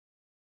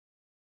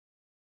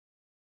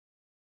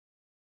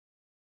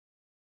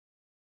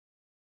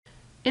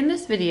In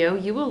this video,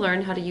 you will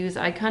learn how to use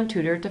Icon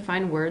Tutor to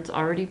find words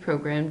already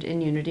programmed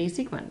in Unity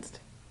sequenced.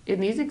 In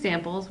these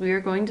examples, we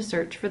are going to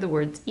search for the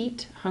words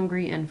eat,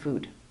 hungry, and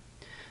food.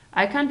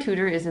 Icon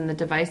Tutor is in the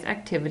device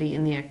activity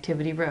in the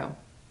activity row.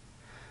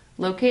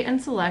 Locate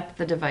and select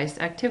the device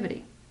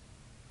activity.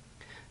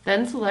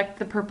 Then select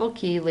the purple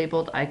key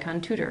labeled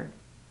Icon Tutor.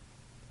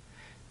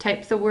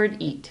 Type the word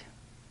eat.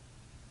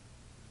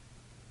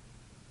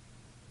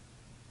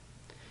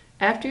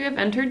 After you have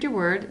entered your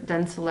word,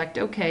 then select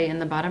OK in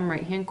the bottom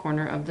right-hand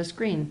corner of the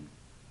screen.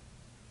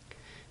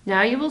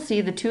 Now you will see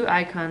the two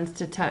icons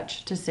to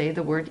touch to say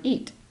the word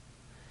eat.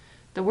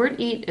 The word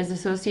eat is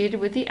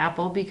associated with the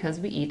apple because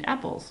we eat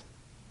apples.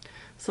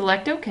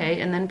 Select OK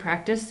and then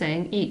practice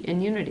saying eat in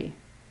Unity.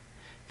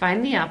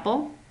 Find the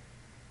apple,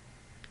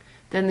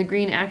 then the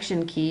green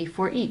action key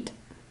for eat.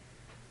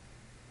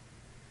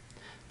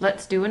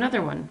 Let's do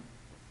another one.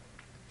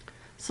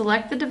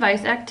 Select the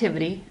device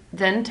activity,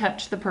 then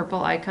touch the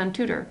purple icon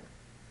Tutor.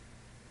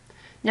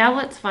 Now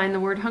let's find the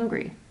word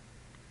hungry.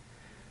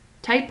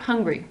 Type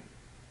hungry.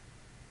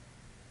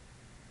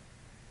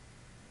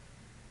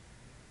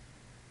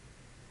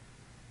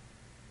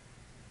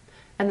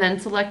 And then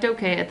select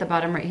OK at the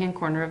bottom right-hand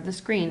corner of the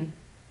screen.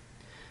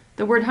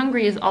 The word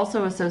hungry is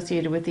also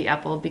associated with the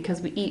apple because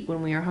we eat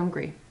when we are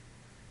hungry.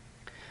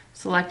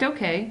 Select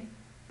OK,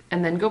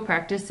 and then go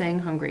practice saying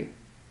hungry.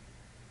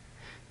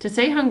 To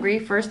say hungry,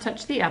 first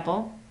touch the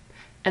apple,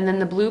 and then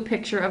the blue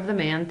picture of the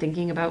man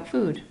thinking about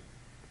food.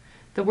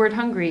 The word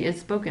hungry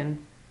is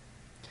spoken.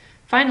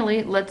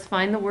 Finally, let's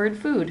find the word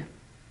food.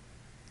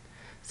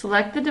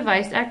 Select the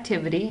device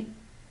activity,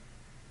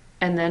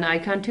 and then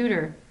Icon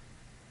Tutor.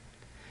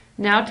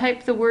 Now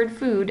type the word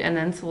food and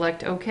then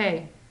select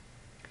OK.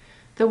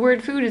 The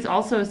word food is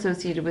also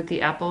associated with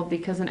the apple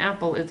because an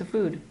apple is a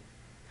food.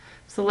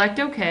 Select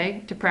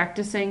OK to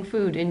practice saying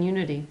food in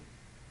Unity.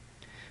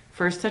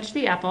 First touch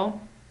the apple,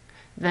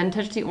 then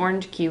touch the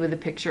orange key with a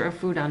picture of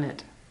food on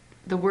it.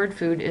 The word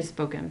food is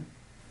spoken.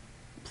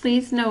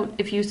 Please note,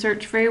 if you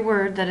search for a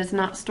word that is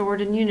not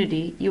stored in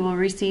Unity, you will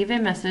receive a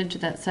message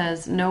that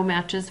says no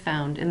matches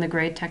found in the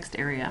gray text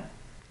area.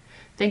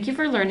 Thank you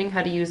for learning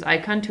how to use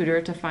Icon Tutor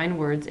to find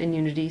words in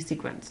Unity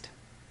sequenced.